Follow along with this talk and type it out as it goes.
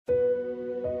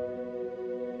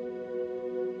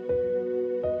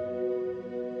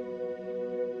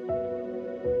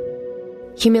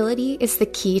Humility is the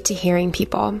Key to Hearing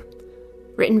People,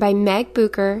 written by Meg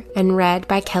Bucher and read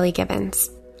by Kelly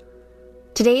Givens.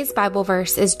 Today's Bible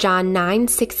verse is John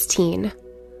 9:16.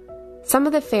 Some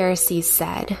of the Pharisees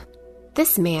said,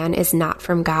 "This man is not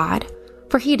from God,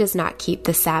 for he does not keep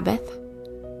the Sabbath."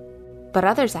 But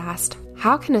others asked,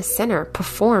 "How can a sinner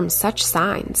perform such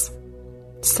signs?"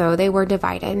 So they were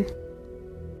divided.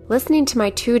 Listening to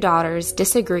my two daughters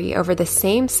disagree over the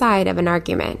same side of an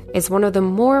argument is one of the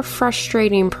more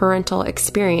frustrating parental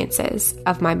experiences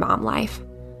of my mom life.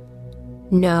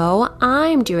 "No,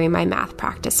 I'm doing my math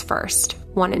practice first,"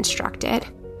 one instructed.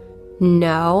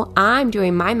 "No, I'm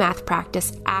doing my math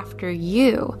practice after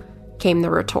you," came the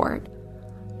retort.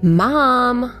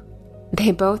 "Mom!"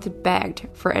 They both begged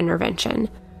for intervention.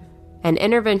 And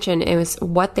intervention is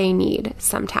what they need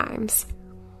sometimes.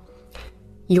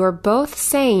 "You're both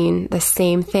saying the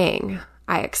same thing,"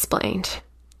 I explained.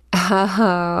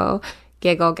 "Oh,"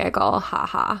 giggle, giggle, ha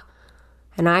ha.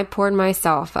 And I poured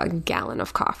myself a gallon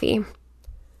of coffee.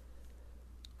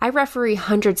 I referee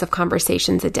hundreds of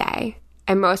conversations a day,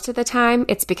 and most of the time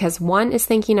it's because one is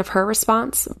thinking of her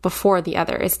response before the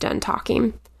other is done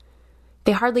talking.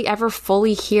 They hardly ever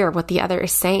fully hear what the other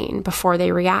is saying before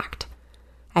they react,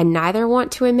 and neither want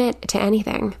to admit to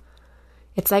anything.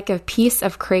 It's like a piece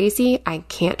of crazy I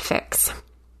can't fix.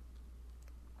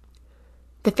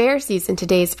 The Pharisees in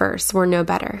today's verse were no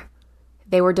better.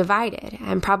 They were divided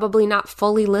and probably not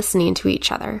fully listening to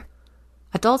each other.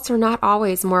 Adults are not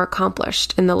always more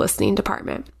accomplished in the listening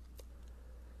department.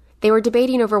 They were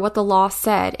debating over what the law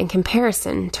said in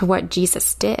comparison to what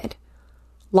Jesus did.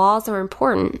 Laws are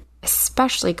important,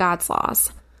 especially God's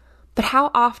laws. But how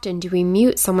often do we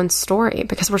mute someone's story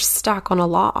because we're stuck on a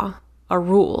law, a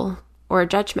rule, or a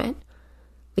judgment?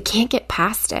 We can't get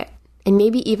past it, and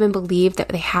maybe even believe that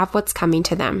they have what's coming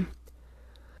to them.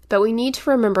 But we need to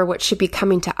remember what should be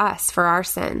coming to us for our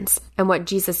sins and what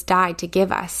Jesus died to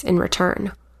give us in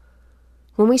return.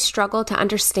 When we struggle to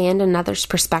understand another's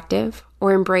perspective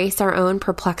or embrace our own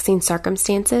perplexing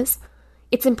circumstances,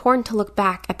 it's important to look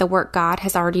back at the work God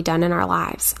has already done in our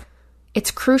lives.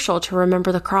 It's crucial to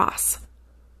remember the cross.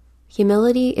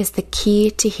 Humility is the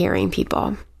key to hearing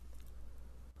people.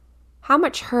 How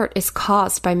much hurt is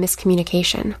caused by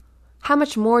miscommunication? How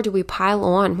much more do we pile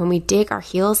on when we dig our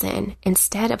heels in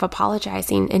instead of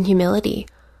apologizing in humility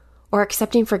or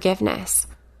accepting forgiveness,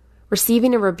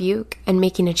 receiving a rebuke and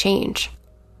making a change?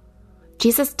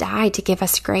 Jesus died to give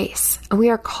us grace, and we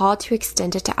are called to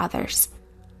extend it to others.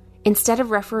 Instead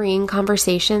of refereeing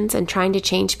conversations and trying to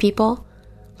change people,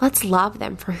 let's love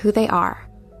them for who they are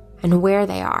and where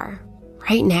they are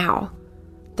right now.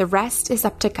 The rest is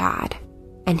up to God,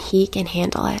 and He can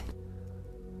handle it.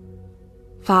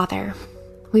 Father,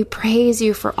 we praise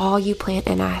You for all You plant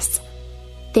in us.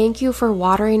 Thank You for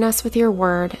watering us with Your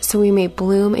word so we may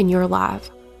bloom in Your love.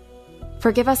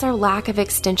 Forgive us our lack of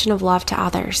extension of love to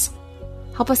others.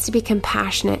 Help us to be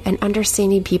compassionate and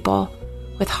understanding people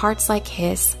with hearts like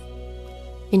His.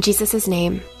 In Jesus'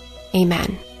 name,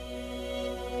 amen.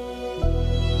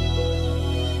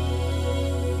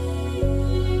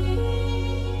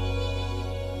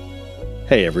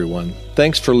 Hey everyone,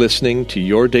 thanks for listening to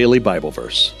Your Daily Bible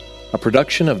Verse, a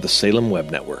production of the Salem Web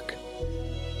Network.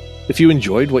 If you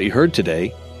enjoyed what you heard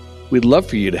today, we'd love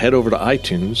for you to head over to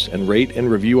iTunes and rate and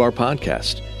review our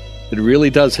podcast. It really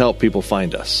does help people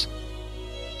find us.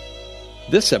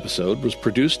 This episode was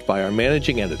produced by our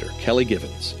managing editor, Kelly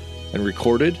Givens, and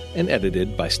recorded and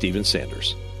edited by Stephen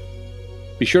Sanders.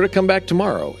 Be sure to come back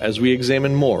tomorrow as we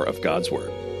examine more of God's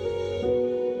Word.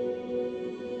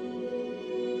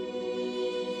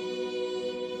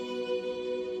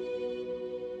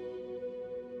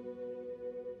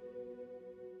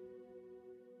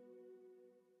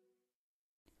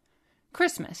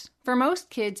 Christmas. For most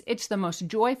kids, it's the most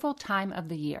joyful time of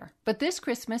the year. But this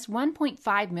Christmas,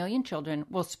 1.5 million children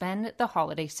will spend the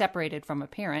holiday separated from a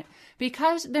parent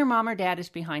because their mom or dad is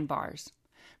behind bars.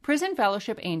 Prison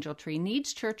Fellowship Angel Tree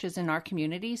needs churches in our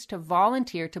communities to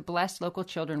volunteer to bless local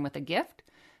children with a gift,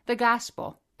 the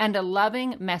gospel, and a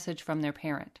loving message from their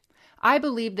parent. I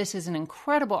believe this is an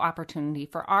incredible opportunity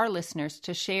for our listeners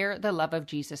to share the love of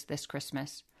Jesus this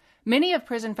Christmas. Many of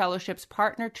Prison Fellowship's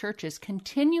partner churches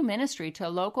continue ministry to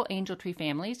local Angel Tree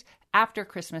families after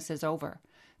Christmas is over.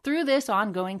 Through this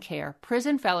ongoing care,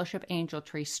 Prison Fellowship Angel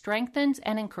Tree strengthens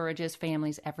and encourages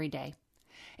families every day.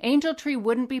 Angel Tree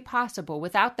wouldn't be possible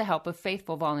without the help of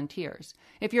faithful volunteers.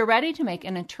 If you're ready to make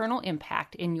an eternal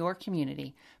impact in your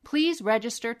community, please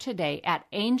register today at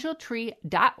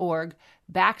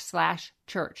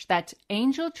angeltree.org/church. That's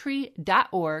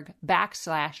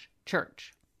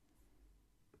angeltree.org/church.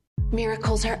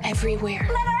 Miracles are everywhere.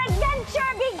 Let our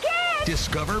adventure begin!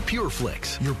 Discover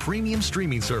PureFlix, your premium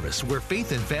streaming service where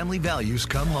faith and family values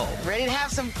come home. Ready to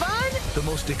have some fun? The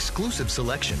most exclusive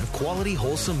selection of quality,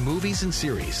 wholesome movies and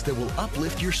series that will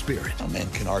uplift your spirit. A man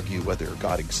can argue whether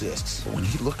God exists, but when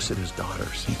he looks at his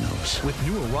daughters, he knows. With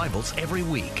new arrivals every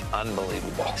week.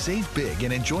 Unbelievable. Save big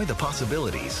and enjoy the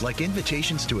possibilities, like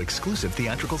invitations to exclusive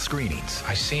theatrical screenings.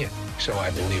 I see it, so I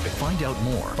believe it. Find out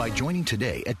more by joining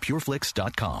today at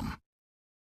pureflix.com.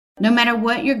 No matter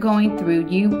what you're going through,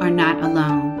 you are not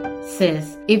alone.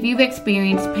 Sis, if you've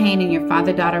experienced pain in your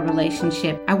father-daughter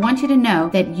relationship, I want you to know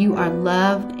that you are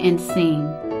loved and seen.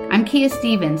 I'm Kia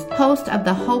Stevens, host of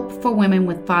the Hope for Women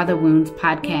with Father Wounds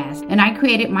podcast, and I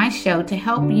created my show to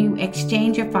help you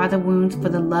exchange your father wounds for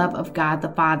the love of God the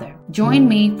Father. Join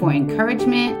me for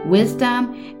encouragement,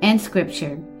 wisdom, and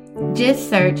scripture.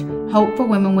 Just search Hope for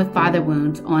Women with Father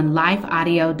Wounds on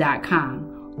lifeaudio.com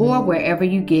or wherever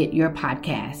you get your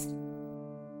podcast.